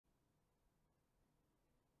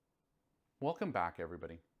Welcome back,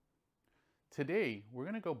 everybody. Today, we're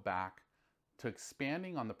going to go back to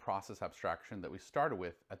expanding on the process abstraction that we started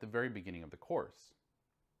with at the very beginning of the course.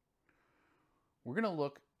 We're going to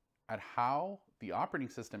look at how the operating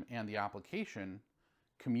system and the application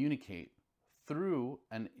communicate through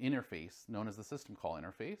an interface known as the system call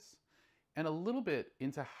interface, and a little bit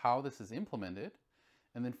into how this is implemented,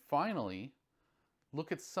 and then finally,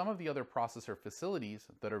 look at some of the other processor facilities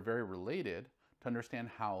that are very related to understand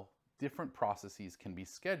how different processes can be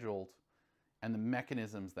scheduled and the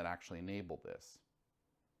mechanisms that actually enable this.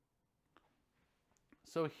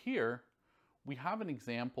 So here we have an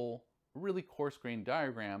example, a really coarse-grained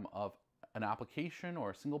diagram of an application or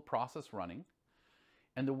a single process running,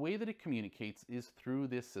 and the way that it communicates is through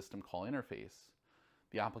this system call interface.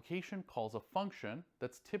 The application calls a function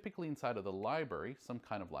that's typically inside of the library, some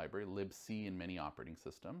kind of library, libc in many operating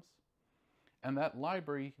systems, and that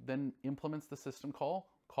library then implements the system call,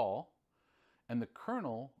 and the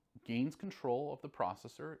kernel gains control of the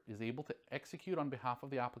processor, is able to execute on behalf of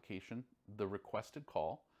the application the requested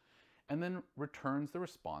call, and then returns the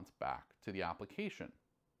response back to the application.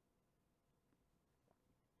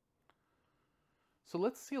 So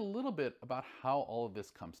let's see a little bit about how all of this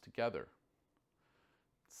comes together.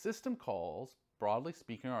 System calls, broadly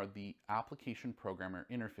speaking, are the application programmer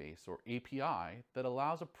interface, or API, that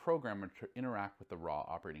allows a programmer to interact with the raw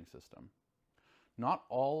operating system. Not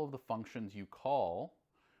all of the functions you call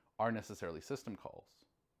are necessarily system calls.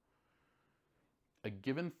 A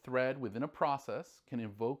given thread within a process can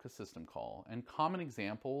invoke a system call, and common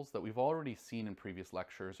examples that we've already seen in previous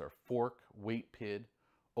lectures are fork, wait PID,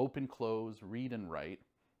 open close, read and write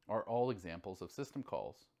are all examples of system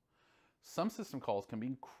calls. Some system calls can be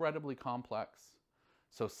incredibly complex.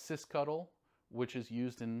 So sysctl, which is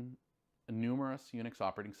used in numerous Unix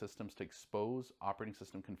operating systems to expose operating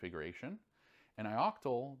system configuration, and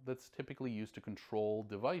ioctl, that's typically used to control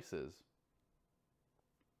devices.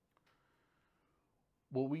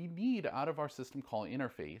 What we need out of our system call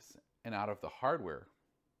interface and out of the hardware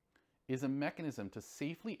is a mechanism to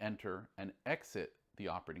safely enter and exit the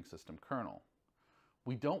operating system kernel.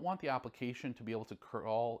 We don't want the application to be able to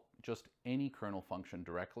call just any kernel function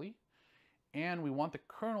directly, and we want the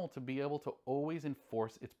kernel to be able to always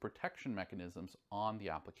enforce its protection mechanisms on the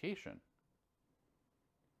application.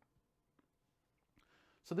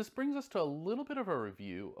 So this brings us to a little bit of a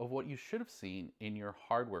review of what you should have seen in your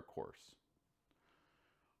hardware course.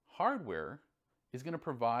 Hardware is going to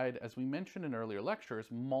provide, as we mentioned in earlier lectures,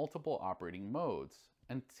 multiple operating modes,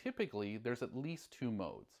 and typically there's at least two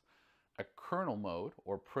modes: a kernel mode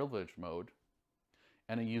or privilege mode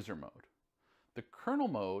and a user mode. The kernel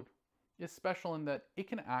mode is special in that it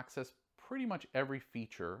can access pretty much every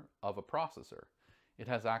feature of a processor. It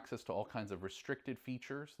has access to all kinds of restricted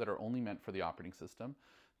features that are only meant for the operating system,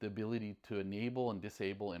 the ability to enable and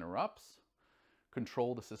disable interrupts,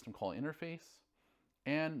 control the system call interface,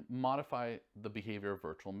 and modify the behavior of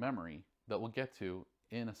virtual memory that we'll get to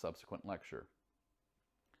in a subsequent lecture.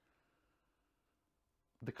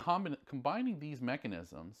 Combining these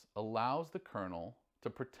mechanisms allows the kernel to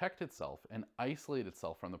protect itself and isolate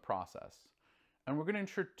itself from the process. And we're going to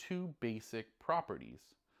ensure two basic properties: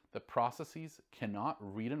 that processes cannot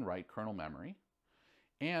read and write kernel memory,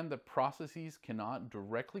 and that processes cannot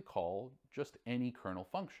directly call just any kernel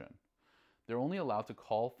function. They're only allowed to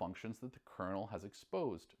call functions that the kernel has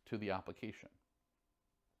exposed to the application.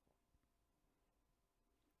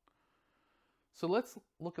 So let's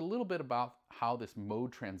look a little bit about how this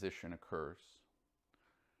mode transition occurs.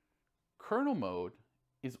 Kernel mode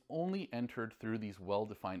is only entered through these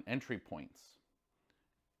well-defined entry points.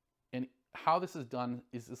 And how this is done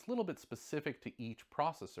is a little bit specific to each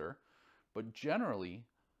processor, but generally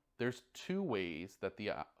there's two ways that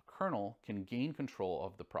the kernel can gain control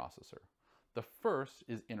of the processor. The first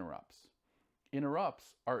is interrupts.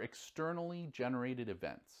 Interrupts are externally generated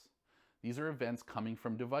events. These are events coming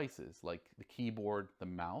from devices like the keyboard, the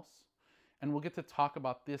mouse, and we'll get to talk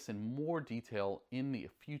about this in more detail in the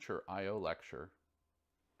future I/O lecture.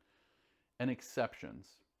 And exceptions.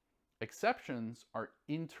 Exceptions are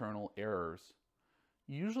internal errors,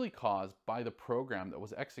 usually caused by the program that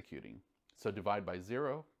was executing. So divide by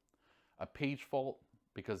zero, a page fault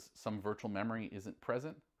because some virtual memory isn't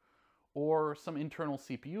present, or some internal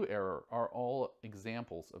CPU error are all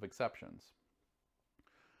examples of exceptions.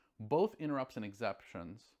 Both interrupts and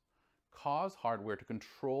exceptions cause hardware to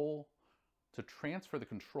transfer the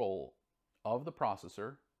control of the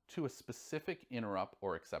processor to a specific interrupt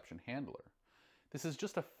or exception handler. This is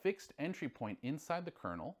just a fixed entry point inside the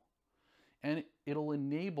kernel, and it'll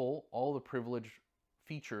enable all the privileged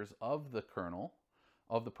features of the kernel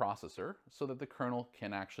of the processor so that the kernel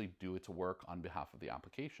can actually do its work on behalf of the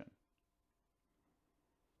application.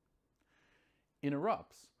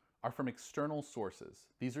 Interrupts are from external sources.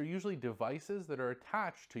 These are usually devices that are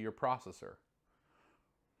attached to your processor.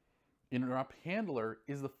 Interrupt handler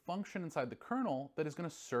is the function inside the kernel that is going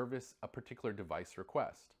to service a particular device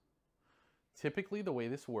request. Typically, the way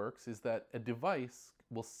this works is that a device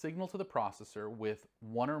will signal to the processor with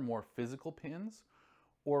one or more physical pins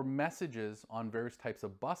or messages on various types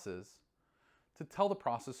of buses to tell the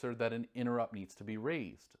processor that an interrupt needs to be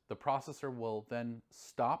raised. The processor will then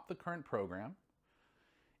stop the current program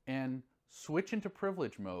and switch into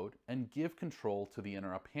privilege mode and give control to the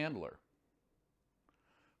interrupt handler.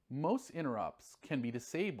 Most interrupts can be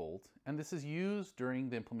disabled, and this is used during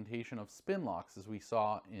the implementation of spin locks, as we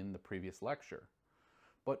saw in the previous lecture.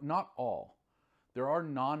 But not all. There are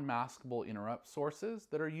non-maskable interrupt sources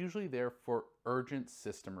that are usually there for urgent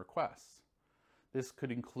system requests. This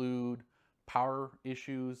could include power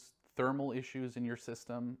issues, thermal issues in your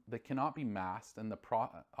system that cannot be masked, and the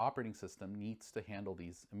operating system needs to handle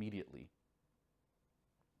these immediately.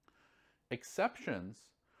 Exceptions,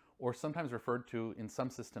 or sometimes referred to in some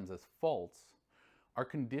systems as faults, are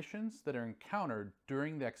conditions that are encountered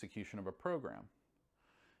during the execution of a program.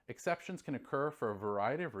 Exceptions can occur for a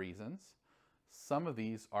variety of reasons. Some of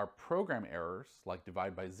these are program errors, like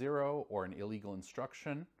divide by zero or an illegal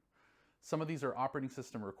instruction. Some of these are operating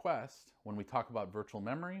system requests. When we talk about virtual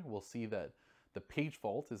memory, we'll see that the page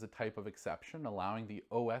fault is a type of exception allowing the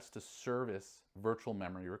OS to service virtual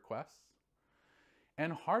memory requests.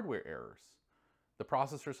 And hardware errors. The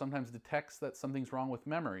processor sometimes detects that something's wrong with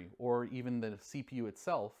memory or even the CPU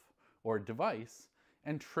itself or device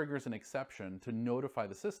and triggers an exception to notify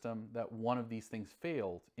the system that one of these things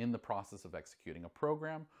failed in the process of executing a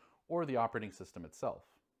program or the operating system itself.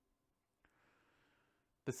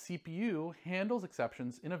 The CPU handles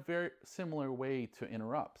exceptions in a very similar way to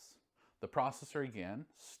interrupts. The processor again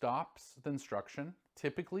stops the instruction,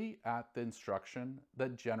 typically at the instruction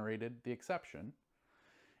that generated the exception,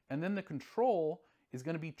 and then the control is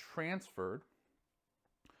going to be transferred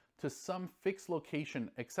to some fixed location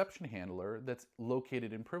exception handler that's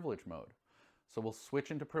located in privilege mode. So we'll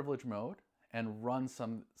switch into privilege mode and run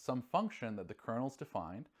some function that the kernel's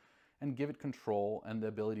defined and give it control and the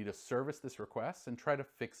ability to service this request and try to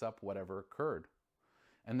fix up whatever occurred,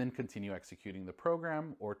 and then continue executing the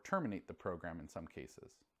program or terminate the program in some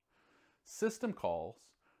cases. System calls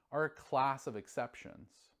are a class of exceptions.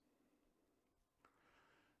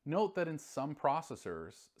 Note that in some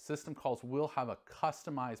processors, system calls will have a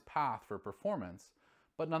customized path for performance,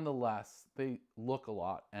 but nonetheless, they look a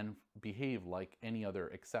lot and behave like any other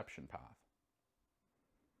exception path.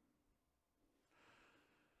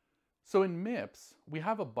 So in MIPS, we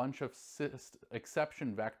have a bunch of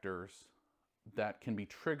exception vectors that can be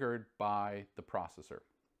triggered by the processor.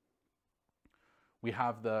 We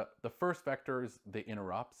have the first vector is the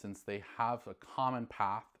interrupt, since they have a common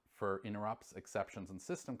path for interrupts, exceptions, and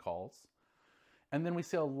system calls. And then we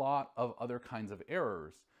see a lot of other kinds of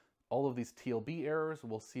errors. All of these TLB errors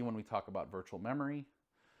we'll see when we talk about virtual memory.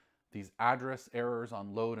 These address errors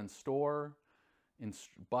on load and store,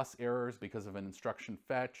 bus errors because of an instruction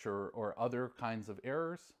fetch or other kinds of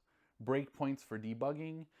errors, breakpoints for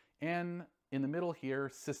debugging, and in the middle here,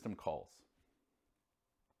 system calls.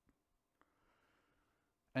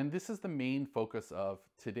 And this is the main focus of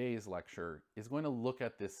today's lecture, is going to look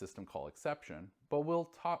at this system call exception, but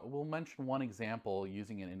we'll mention one example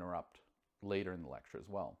using an interrupt later in the lecture as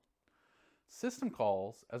well. System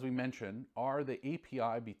calls, as we mentioned, are the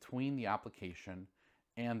API between the application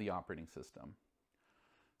and the operating system.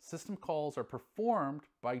 System calls are performed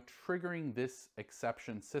by triggering this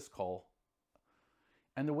exception syscall,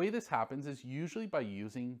 and the way this happens is usually by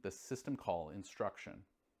using the system call instruction.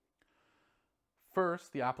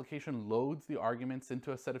 First, the application loads the arguments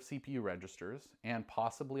into a set of CPU registers and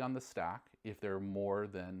possibly on the stack if they're more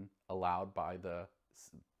than allowed by the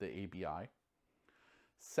ABI.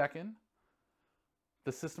 Second,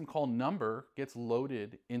 the system call number gets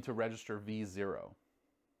loaded into register V0.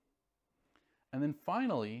 And then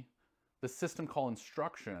finally, the system call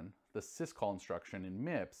instruction, the syscall instruction in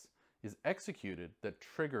MIPS, is executed that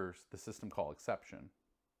triggers the system call exception.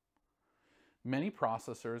 Many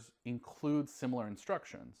processors include similar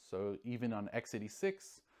instructions. So even on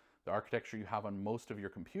x86, the architecture you have on most of your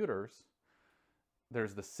computers,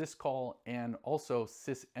 there's the syscall and also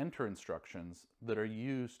sysenter instructions that are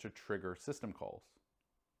used to trigger system calls.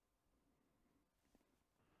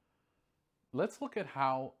 Let's look at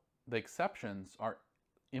how the exceptions are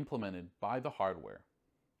implemented by the hardware.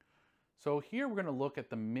 So here we're going to look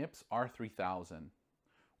at the MIPS R3000,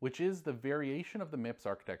 which is the variation of the MIPS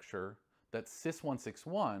architecture that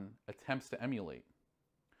CS161 attempts to emulate.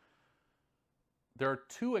 There are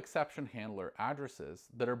two exception handler addresses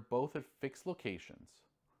that are both at fixed locations.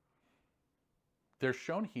 They're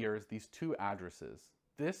shown here as these two addresses.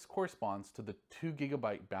 This corresponds to the 2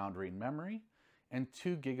 GB boundary in memory and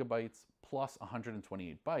 2 GB plus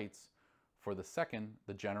 128 bytes for the second,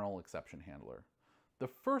 the general exception handler. The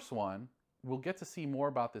first one, we'll get to see more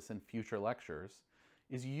about this in future lectures,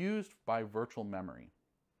 is used by virtual memory.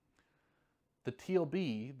 The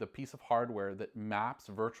TLB, the piece of hardware that maps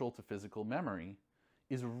virtual to physical memory,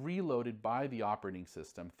 is reloaded by the operating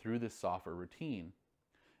system through this software routine.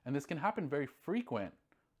 And this can happen very frequent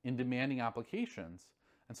in demanding applications.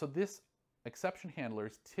 And so this exception handler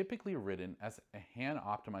is typically written as a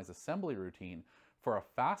hand-optimized assembly routine for a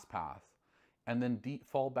fast path, and then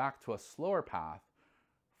fall back to a slower path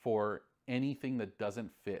for anything that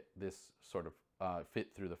doesn't fit this sort of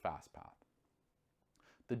fit through the fast path.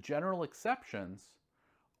 The general exceptions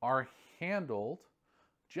are handled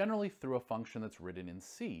generally through a function that's written in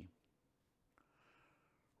C.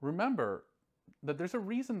 Remember that there's a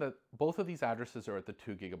reason that both of these addresses are at the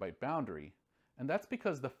 2 GB boundary, and that's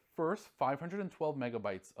because the first 512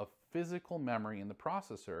 megabytes of physical memory in the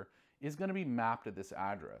processor is going to be mapped at this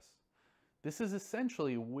address. This is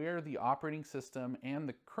essentially where the operating system and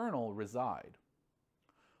the kernel reside.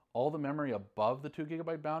 All the memory above the 2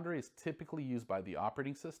 GB boundary is typically used by the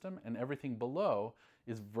operating system, and everything below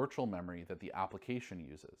is virtual memory that the application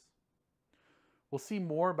uses. We'll see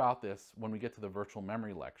more about this when we get to the virtual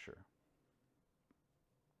memory lecture.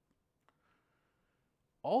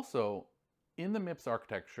 Also, in the MIPS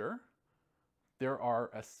architecture, there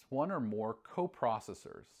are one or more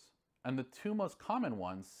coprocessors. And the two most common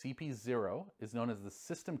ones, CP0 is known as the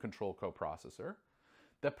system control coprocessor,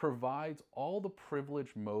 that provides all the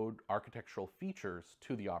privilege mode architectural features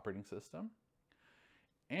to the operating system.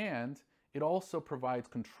 And it also provides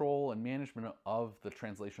control and management of the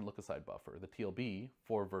translation look-aside buffer, the TLB,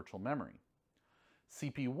 for virtual memory.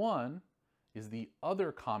 CP1 is the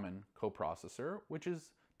other common coprocessor, which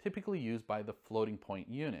is typically used by the floating point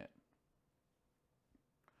unit.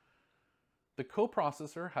 The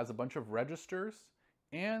coprocessor has a bunch of registers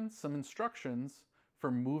and some instructions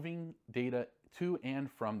for moving data to and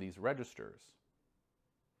from these registers.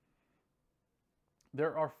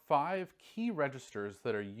 There are 5 key registers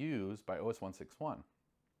that are used by OS161.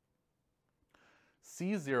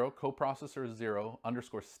 C0 coprocessor 0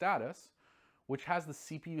 underscore status, which has the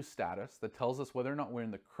CPU status that tells us whether or not we're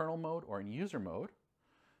in the kernel mode or in user mode.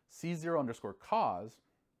 C0 underscore cause,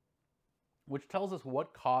 which tells us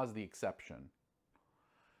what caused the exception.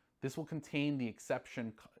 This will contain the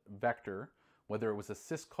exception vector, whether it was a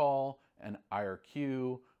syscall, an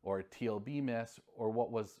IRQ, or a TLB miss, or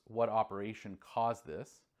what operation caused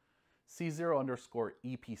this. C0 underscore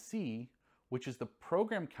EPC, which is the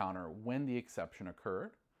program counter when the exception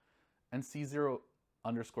occurred. And C0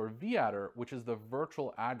 underscore vAddr, which is the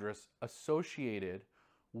virtual address associated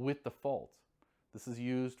with the fault. This is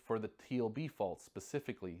used for the TLB fault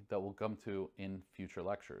specifically that we'll come to in future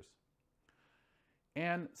lectures.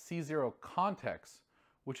 And C0 context,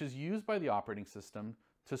 which is used by the operating system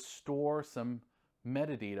to store some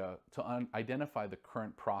metadata to identify the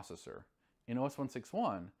current processor. In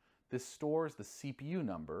OS161, this stores the CPU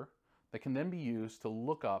number that can then be used to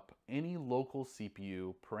look up any local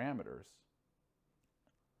CPU parameters.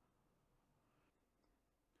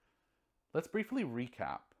 Let's briefly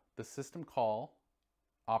recap the system call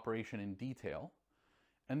operation in detail,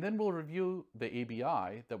 and then we'll review the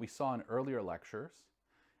ABI that we saw in earlier lectures,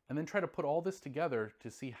 and then try to put all this together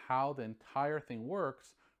to see how the entire thing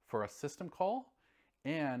works for a system call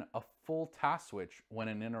and a full task switch when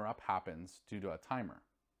an interrupt happens due to a timer.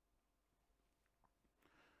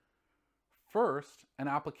 First, an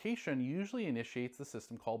application usually initiates the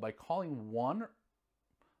system call by calling one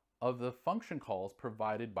of the function calls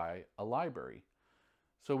provided by a library.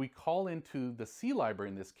 So we call into the C library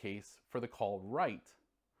in this case for the call write.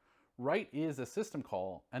 Write is a system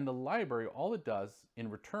call, and the library, all it does in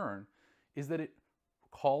return is that it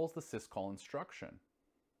calls the syscall instruction.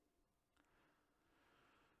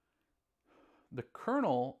 The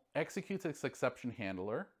kernel executes its exception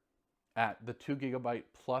handler at the 2 GB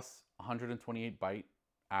plus 128 byte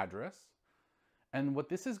address. And what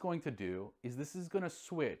this is going to do is this is going to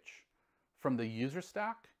switch from the user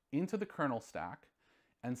stack into the kernel stack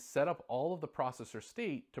and set up all of the processor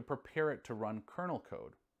state to prepare it to run kernel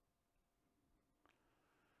code.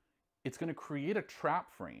 It's going to create a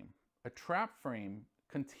trap frame. A trap frame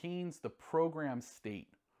contains the program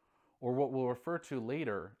state, or what we'll refer to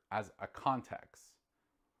later as a context.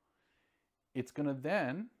 It's going to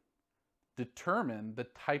then determine the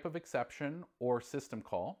type of exception or system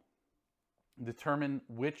call, determine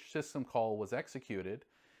which system call was executed,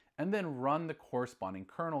 and then run the corresponding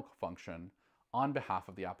kernel function on behalf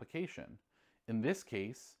of the application. In this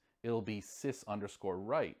case, it'll be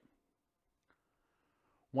sys_write.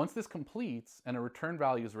 Once this completes and a return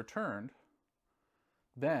value is returned,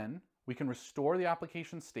 then we can restore the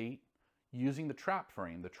application state using the trap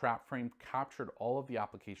frame. The trap frame captured all of the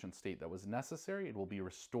application state that was necessary. It will be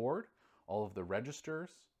restored, all of the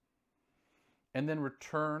registers, and then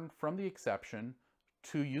return from the exception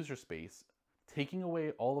to user space, taking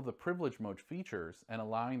away all of the privilege mode features and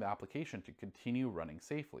allowing the application to continue running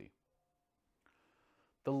safely.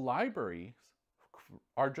 The libraries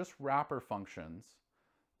are just wrapper functions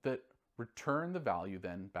that return the value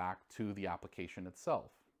then back to the application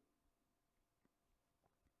itself.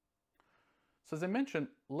 So as I mentioned,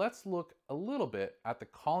 let's look a little bit at the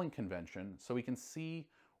calling convention so we can see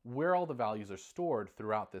where all the values are stored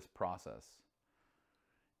throughout this process.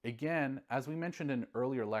 Again, as we mentioned in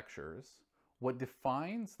earlier lectures, what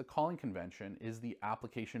defines the calling convention is the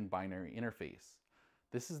application binary interface.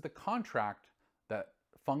 This is the contract that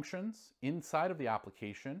functions inside of the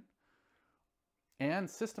application and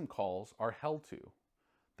system calls are held to.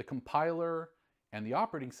 The compiler and the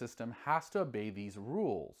operating system has to obey these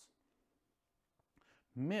rules.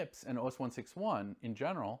 MIPS and OS 161 in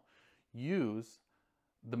general use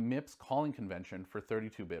the MIPS calling convention for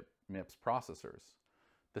 32-bit MIPS processors.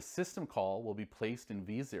 The system call will be placed in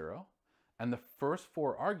V0, and the first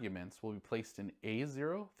 4 arguments will be placed in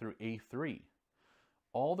A0 through A3.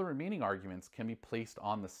 All the remaining arguments can be placed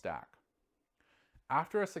on the stack.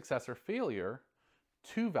 After a successor failure,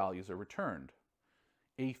 2 values are returned.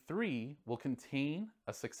 A3 will contain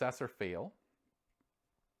a successor fail,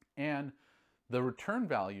 and the return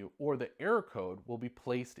value or the error code will be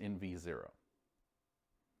placed in V0.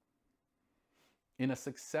 In a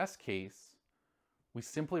success case, we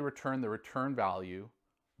simply return the return value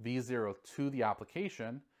V0 to the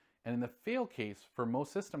application, and in the fail case for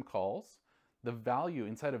most system calls, the value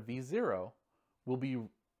inside of V0 will be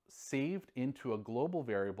saved into a global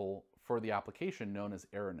variable for the application known as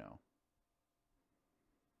error_no.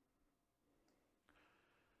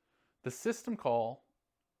 The system call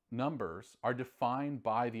numbers are defined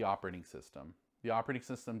by the operating system. The operating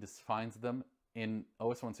system defines them in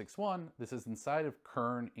OS 161. This is inside of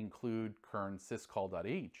kern include kern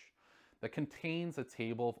syscall.h that contains a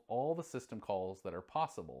table of all the system calls that are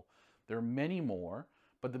possible. There are many more,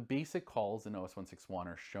 but the basic calls in OS 161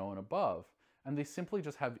 are shown above, and they simply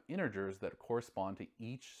just have integers that correspond to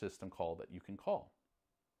each system call that you can call.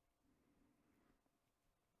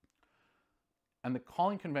 And the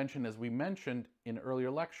calling convention, as we mentioned in earlier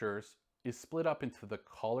lectures, is split up into the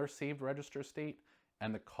caller saved register state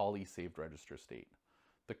and the callee saved register state.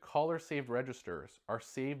 The caller saved registers are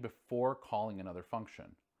saved before calling another function,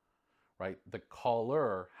 right? The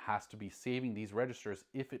caller has to be saving these registers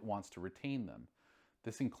if it wants to retain them.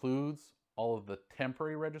 This includes all of the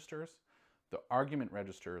temporary registers, the argument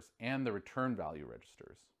registers, and the return value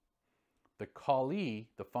registers. The callee,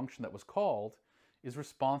 the function that was called, is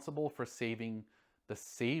responsible for saving the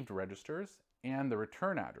saved registers and the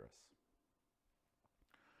return address.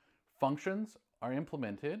 Functions are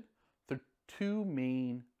implemented through 2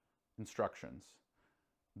 main instructions.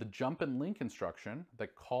 The jump and link instruction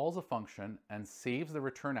that calls a function and saves the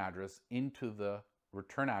return address into the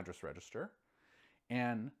return address register,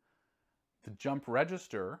 and the jump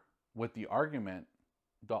register with the argument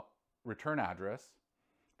return address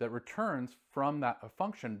that returns from that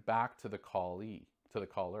function back to the callee, to the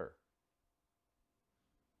caller.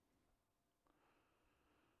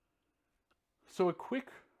 So a quick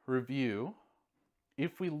review,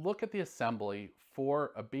 if we look at the assembly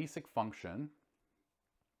for a basic function,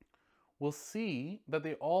 we'll see that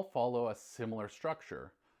they all follow a similar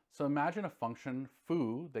structure. So imagine a function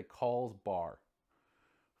foo that calls bar.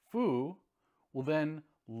 Foo will then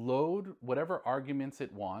load whatever arguments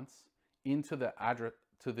it wants into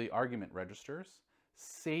the argument registers,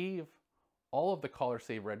 save all of the caller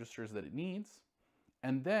save registers that it needs,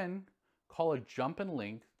 and then call a jump and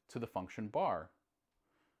link to the function bar.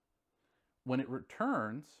 When it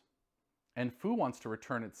returns, and foo wants to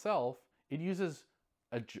return itself, it uses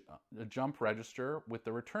a jump register with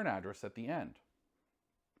the return address at the end.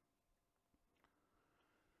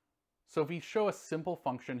 So if we show a simple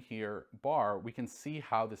function here, bar, we can see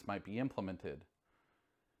how this might be implemented.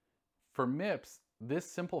 For MIPS, this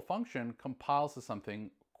simple function compiles to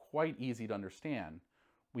something quite easy to understand.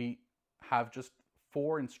 We have just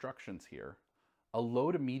 4 instructions here. A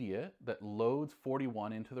load immediate that loads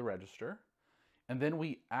 41 into the register, and then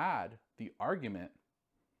we add the argument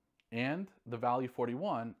and the value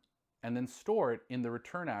 41, and then store it in the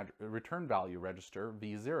return value register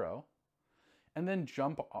v0, and then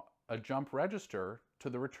jump register to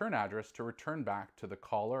the return address to return back to the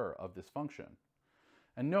caller of this function.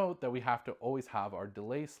 And note that we have to always have our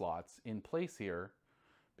delay slots in place here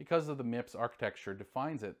because of the MIPS architecture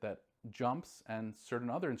defines it that jumps and certain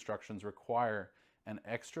other instructions require an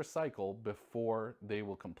extra cycle before they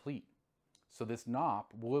will complete. So this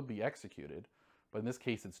NOP will be executed, but in this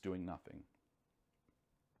case it's doing nothing.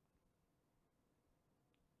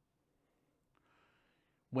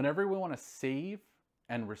 Whenever we want to save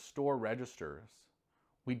and restore registers,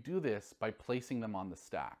 we do this by placing them on the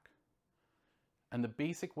stack. And the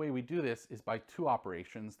basic way we do this is by two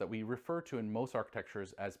operations that we refer to in most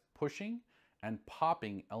architectures as pushing and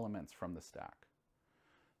popping elements from the stack.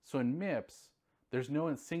 So in MIPS, there's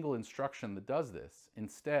no single instruction that does this.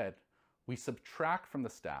 Instead, we subtract from the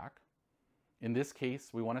stack. In this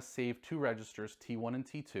case, we want to save two registers, T1 and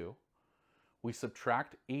T2. We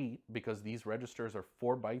subtract 8 because these registers are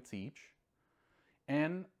 4 bytes each.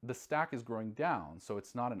 And the stack is growing down, so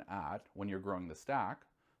it's not an add when you're growing the stack.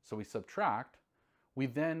 So we subtract. We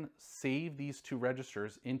then save these two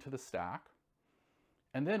registers into the stack.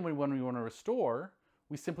 And then when we want to restore,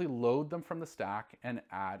 we simply load them from the stack and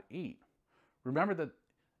add 8. Remember that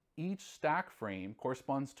each stack frame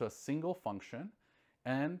corresponds to a single function,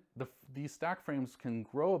 and these stack frames can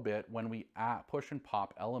grow a bit when we push and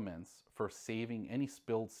pop elements for saving any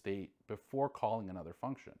spilled state before calling another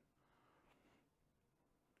function.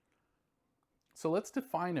 So let's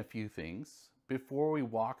define a few things before we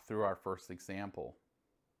walk through our first example.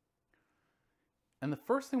 And the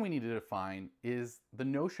first thing we need to define is the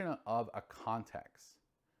notion of a context.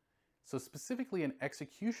 So specifically, an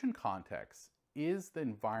execution context is the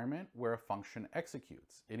environment where a function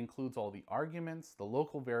executes. It includes all the arguments, the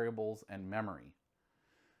local variables, and memory.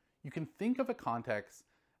 You can think of a context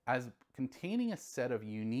as containing a set of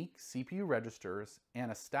unique CPU registers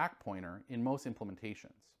and a stack pointer in most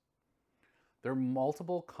implementations. There are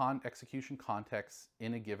multiple execution contexts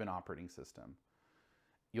in a given operating system.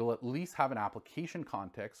 You'll at least have an application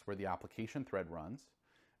context where the application thread runs,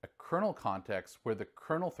 a kernel context where the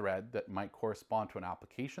kernel thread that might correspond to an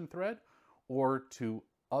application thread or to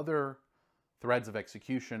other threads of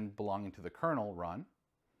execution belonging to the kernel run,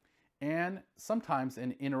 and sometimes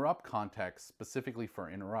an interrupt context specifically for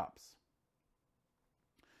interrupts.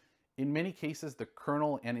 In many cases, the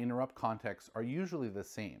kernel and interrupt contexts are usually the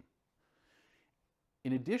same.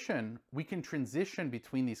 In addition, we can transition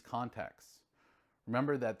between these contexts.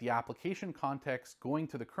 Remember that the application context going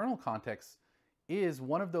to the kernel context is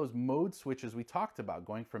one of those mode switches we talked about,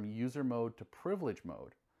 going from user mode to privilege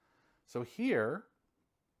mode. So here,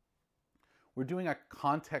 we're doing a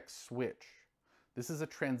context switch. This is a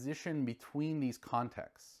transition between these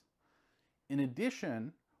contexts. In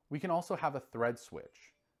addition, we can also have a thread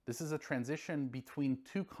switch. This is a transition between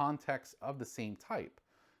two contexts of the same type.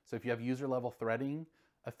 So if you have user level threading,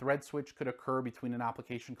 a thread switch could occur between an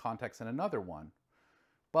application context and another one.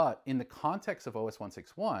 But in the context of OS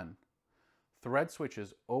 161, thread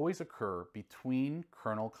switches always occur between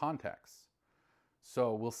kernel contexts.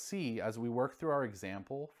 So we'll see as we work through our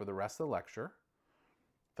example for the rest of the lecture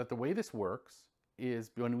that the way this works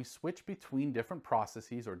is when we switch between different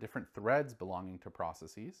processes or different threads belonging to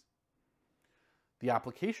processes, the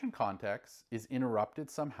application context is interrupted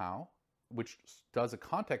somehow, which does a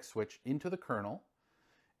context switch into the kernel,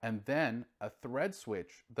 and then a thread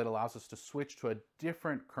switch that allows us to switch to a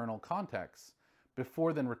different kernel context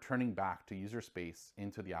before then returning back to user space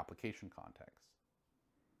into the application context.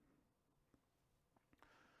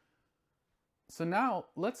 So now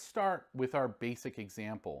let's start with our basic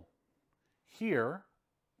example. Here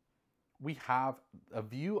we have a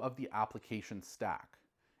view of the application stack,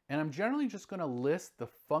 and I'm generally just going to list the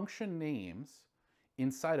function names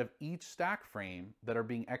inside of each stack frame that are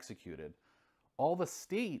being executed. All the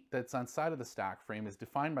state that's inside of the stack frame is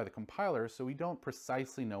defined by the compiler, so we don't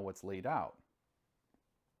precisely know what's laid out.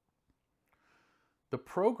 The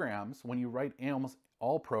programs, when you write almost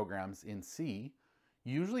all programs in C,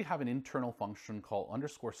 usually have an internal function called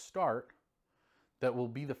 _start that will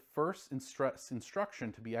be the first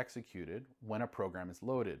instruction to be executed when a program is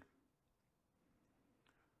loaded.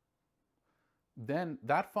 Then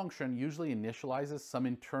that function usually initializes some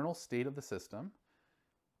internal state of the system,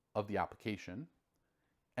 of the application,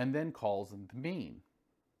 and then calls the main,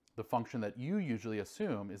 the function that you usually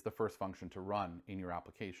assume is the first function to run in your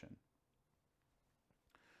application.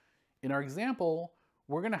 In our example,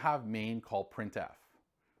 we're going to have main call printf.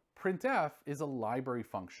 Printf is a library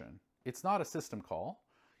function. It's not a system call.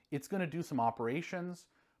 it's going to do some operations,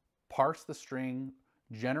 parse the string,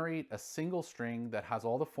 generate a single string that has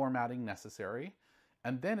all the formatting necessary,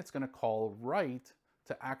 and then it's going to call write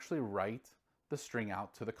to actually write the string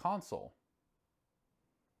out to the console.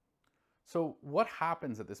 So what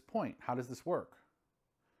happens at this point? How does this work?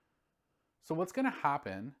 So what's going to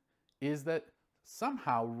happen is that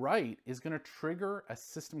somehow write is going to trigger a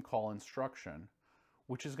system call instruction,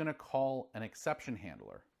 which is going to call an exception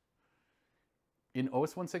handler. In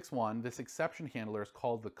OS 161, this exception handler is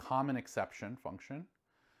called the common exception function,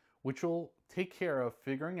 which will take care of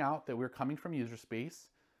figuring out that we're coming from user space,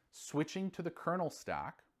 switching to the kernel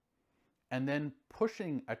stack, and then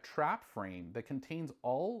pushing a trap frame that contains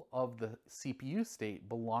all of the CPU state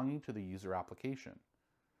belonging to the user application.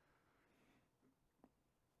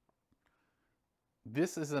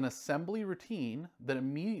 This is an assembly routine that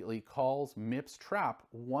immediately calls MIPS trap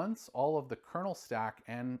once all of the kernel stack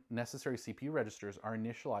and necessary CPU registers are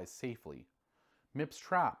initialized safely. MIPS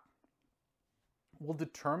trap will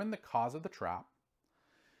determine the cause of the trap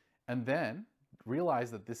and then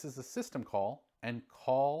realize that this is a system call and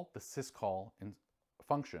call the syscall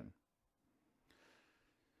function.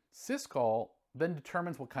 Syscall then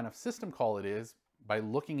determines what kind of system call it is by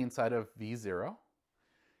looking inside of v0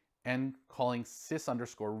 and calling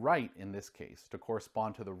sys_write in this case to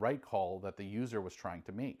correspond to the write call that the user was trying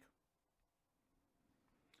to make.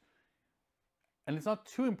 And it's not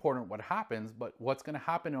too important what happens, but what's going to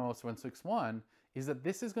happen in OS 161 is that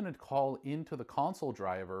this is going to call into the console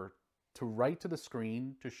driver to write to the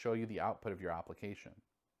screen to show you the output of your application.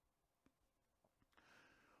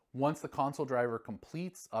 Once the console driver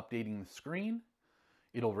completes updating the screen,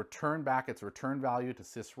 it'll return back its return value to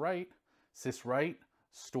syswrite. Syswrite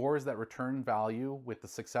stores that return value with the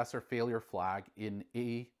success or failure flag in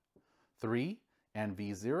A3 and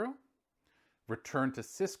V0. Return to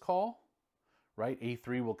syscall, right?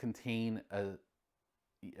 A3 will contain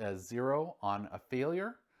a 0 on a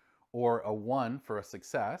failure or a 1 for a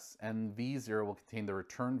success, and V0 will contain the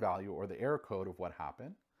return value or the error code of what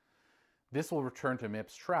happened. This will return to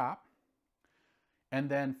MIPS trap, and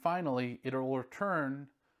then finally it will return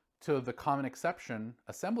to the common exception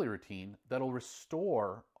assembly routine that'll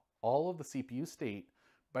restore all of the CPU state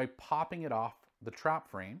by popping it off the trap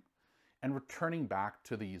frame and returning back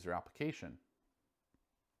to the user application.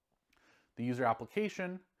 The user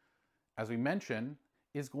application, as we mentioned,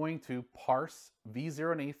 is going to parse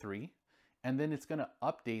V0 and A3, and then it's going to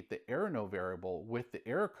update the error node variable with the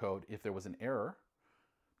error code if there was an error.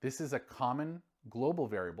 This is a common global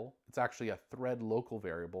variable. It's actually a thread local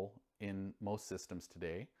variable in most systems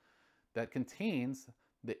today that contains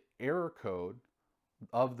the error code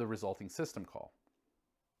of the resulting system call.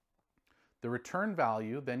 The return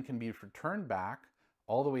value then can be returned back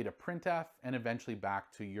all the way to printf and eventually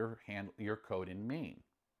back to your code in main.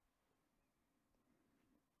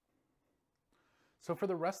 So for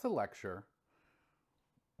the rest of the lecture,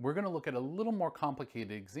 we're going to look at a little more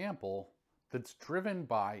complicated example that's driven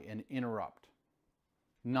by an interrupt,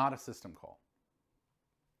 not a system call.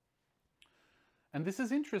 And this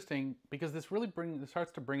is interesting because this really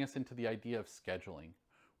starts to bring us into the idea of scheduling.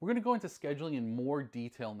 We're going to go into scheduling in more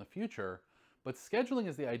detail in the future, but scheduling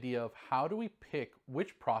is the idea of how do we pick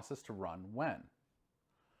which process to run when.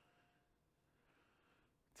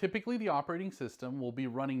 Typically, the operating system will be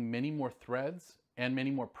running many more threads and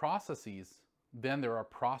many more processes than there are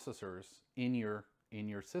processors in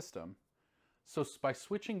your system. So by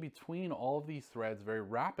switching between all of these threads very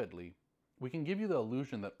rapidly, we can give you the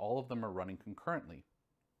illusion that all of them are running concurrently.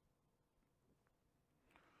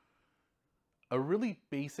 A really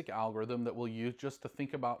basic algorithm that we'll use just to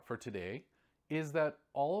think about for today is that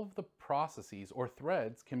all of the processes or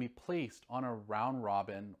threads can be placed on a round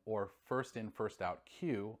robin or first in, first out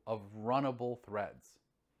queue of runnable threads.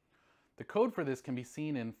 The code for this can be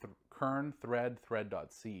seen in kern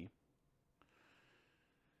thread.c.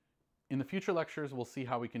 In the future lectures, we'll see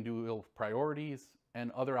how we can do priorities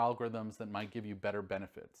and other algorithms that might give you better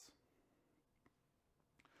benefits.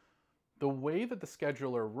 The way that the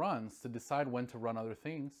scheduler runs to decide when to run other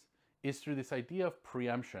things is through this idea of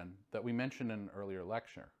preemption that we mentioned in an earlier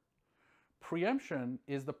lecture. Preemption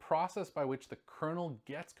is the process by which the kernel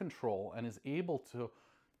gets control and is able to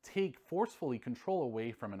take forcefully control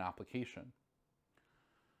away from an application.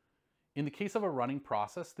 In the case of a running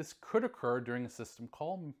process, this could occur during a system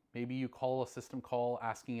call. Maybe you call a system call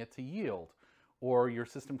asking it to yield, or your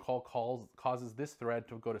system call causes this thread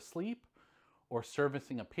to go to sleep, or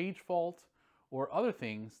servicing a page fault, or other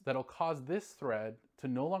things that'll cause this thread to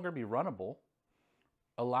no longer be runnable,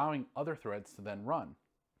 allowing other threads to then run.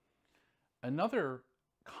 Another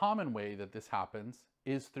common way that this happens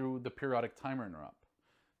is through the periodic timer interrupt.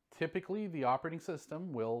 Typically, the operating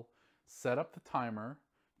system will set up the timer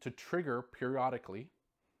to trigger periodically.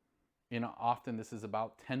 Often this is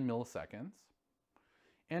about 10 milliseconds.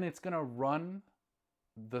 And it's going to run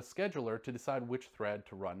the scheduler to decide which thread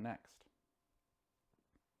to run next.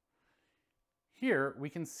 Here, we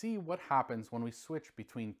can see what happens when we switch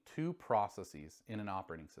between two processes in an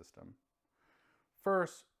operating system.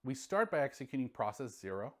 First, we start by executing process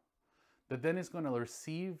 0, that then is going to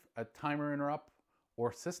receive a timer interrupt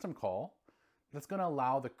or system call that's going to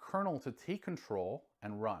allow the kernel to take control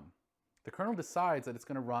and run. The kernel decides that it's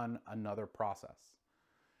going to run another process.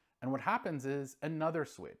 And what happens is another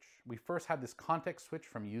switch. We first had this context switch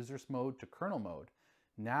from users mode to kernel mode.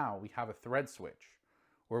 Now we have a thread switch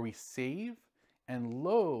where we save and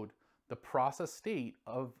load the process state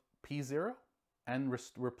of P0 and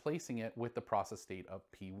replacing it with the process state of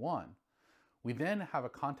P1. We then have a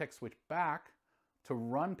context switch back to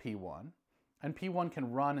run P1, and P1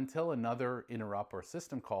 can run until another interrupt or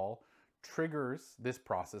system call triggers this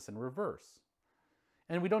process in reverse.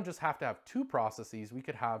 And we don't just have to have two processes, we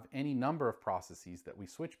could have any number of processes that we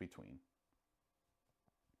switch between.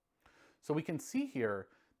 So we can see here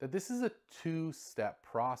that this is a two-step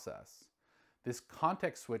process. This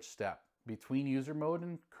context switch step between user mode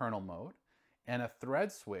and kernel mode, and a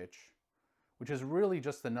thread switch, which is really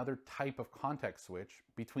just another type of context switch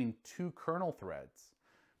between two kernel threads,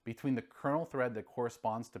 between the kernel thread that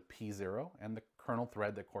corresponds to P0 and the kernel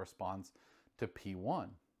thread that corresponds to P1.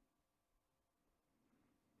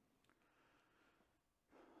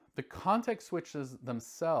 The context switches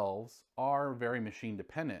themselves are very machine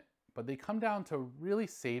dependent, but they come down to really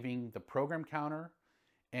saving the program counter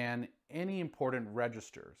and any important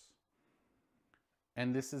registers.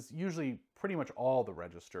 And this is usually pretty much all the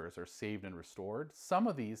registers are saved and restored. Some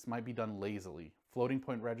of these might be done lazily. Floating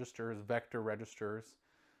point registers, vector registers,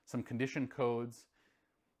 some condition codes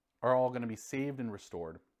are all going to be saved and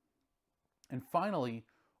restored. And finally,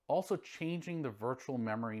 also changing the virtual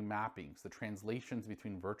memory mappings, the translations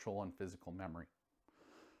between virtual and physical memory.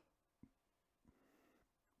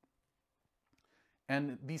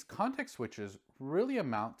 And these context switches really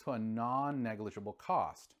amount to a non-negligible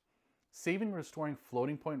cost. Saving and restoring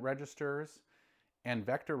floating point registers and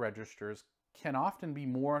vector registers can often be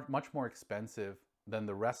much more expensive than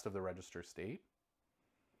the rest of the register state.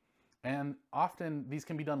 And often these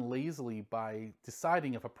can be done lazily by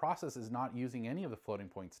deciding if a process is not using any of the floating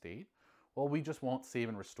point state, well, we just won't save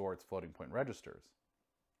and restore its floating point registers.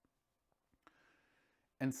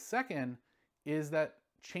 And second is that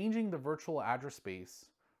changing the virtual address space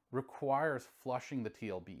requires flushing the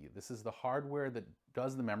TLB. This is the hardware that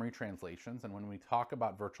does the memory translations, and when we talk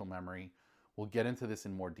about virtual memory, we'll get into this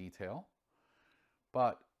in more detail.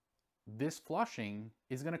 But this flushing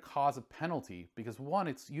is going to cause a penalty because, one,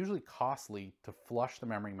 it's usually costly to flush the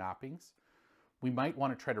memory mappings. We might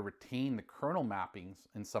want to try to retain the kernel mappings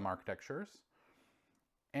in some architectures.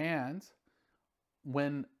 And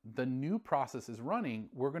when the new process is running,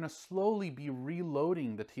 we're going to slowly be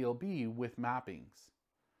reloading the TLB with mappings.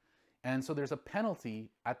 And so there's a penalty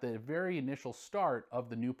at the very initial start of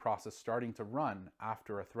the new process starting to run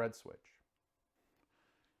after a thread switch.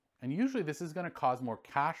 And usually this is going to cause more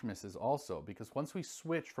cache misses also, because once we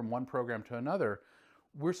switch from one program to another,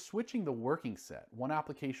 we're switching the working set. One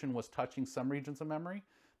application was touching some regions of memory.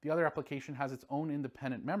 The other application has its own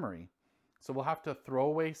independent memory. So we'll have to throw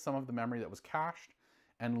away some of the memory that was cached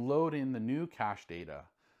and load in the new cache data.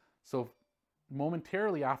 So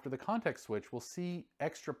momentarily after the context switch, we'll see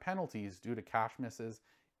extra penalties due to cache misses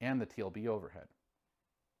and the TLB overhead.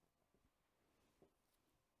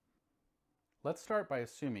 Let's start by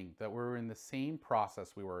assuming that we're in the same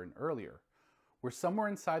process we were in earlier. We're somewhere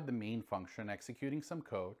inside the main function executing some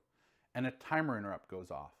code, and a timer interrupt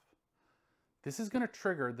goes off. This is going to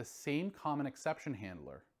trigger the same common exception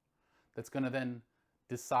handler that's going to then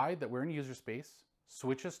decide that we're in user space,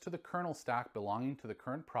 switches to the kernel stack belonging to the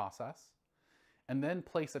current process, and then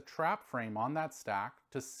place a trap frame on that stack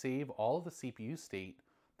to save all of the CPU state,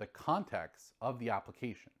 the context of the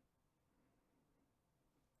application.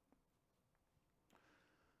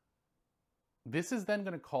 This is then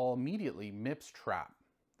going to call immediately MIPS trap,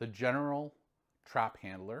 the general trap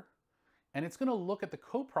handler, and it's going to look at the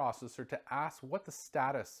coprocessor to ask what the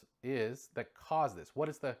status is that caused this. What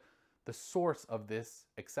is the source of this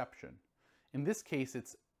exception? In this case,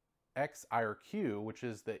 it's XIRQ, which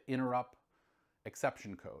is the interrupt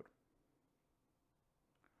exception code.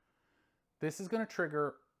 This is going to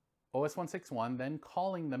trigger OS161, then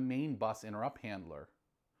calling the main bus interrupt handler.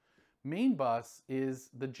 Main bus is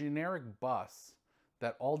the generic bus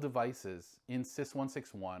that all devices in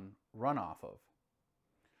sys161 run off of.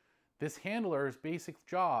 This handler's basic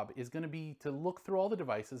job is going to be to look through all the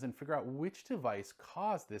devices and figure out which device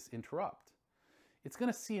caused this interrupt. It's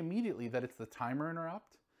going to see immediately that it's the timer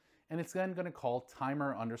interrupt, and it's then going to call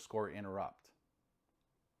timer_interrupt.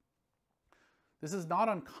 This is not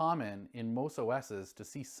uncommon in most OSs to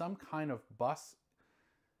see some kind of bus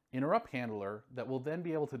interrupt handler that will then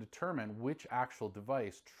be able to determine which actual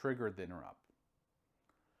device triggered the interrupt.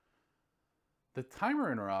 The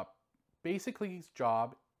timer interrupt, basically its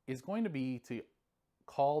job is going to be to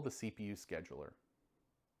call the CPU scheduler.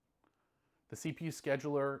 The CPU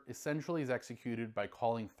scheduler essentially is executed by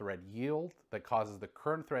calling thread yield that causes the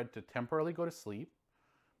current thread to temporarily go to sleep,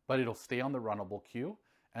 but it'll stay on the runnable queue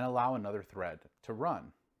and allow another thread to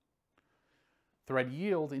run. Thread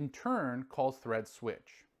yield in turn calls thread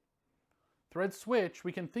switch. Thread switch,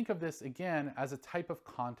 we can think of this again as a type of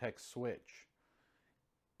context switch.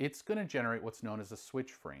 It's going to generate what's known as a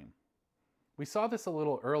switch frame. We saw this a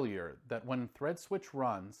little earlier, that when thread switch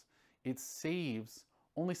runs, it saves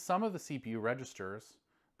only some of the CPU registers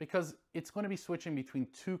because it's going to be switching between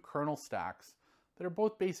two kernel stacks that are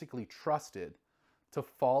both basically trusted to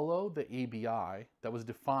follow the ABI that was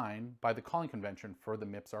defined by the calling convention for the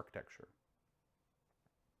MIPS architecture.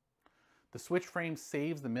 The switch frame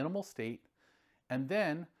saves the minimal state and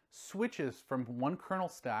then switches from one kernel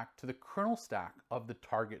stack to the kernel stack of the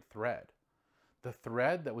target thread, the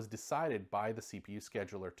thread that was decided by the CPU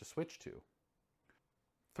scheduler to switch to.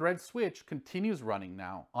 Thread switch continues running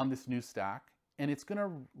now on this new stack, and it's going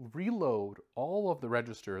to reload all of the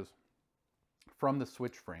registers from the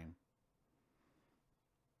switch frame.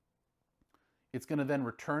 It's going to then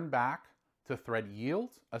return back to thread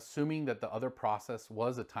yield, assuming that the other process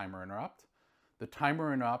was a timer interrupt. The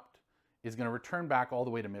timer interrupt is going to return back all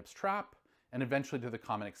the way to MIPS trap and eventually to the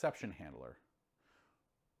common exception handler.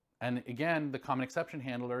 And again, the common exception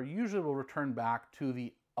handler usually will return back to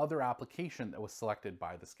the other application that was selected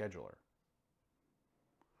by the scheduler.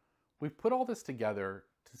 We've put all this together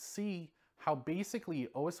to see how basically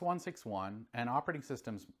OS 161 and operating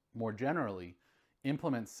systems more generally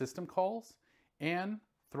implement system calls and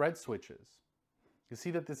thread switches. You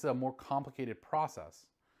see that this is a more complicated process.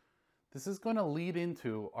 This is going to lead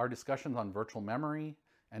into our discussions on virtual memory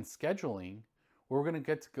and scheduling, where we're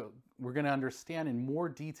going to understand in more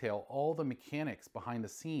detail all the mechanics behind the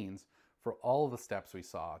scenes for all of the steps we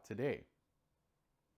saw today.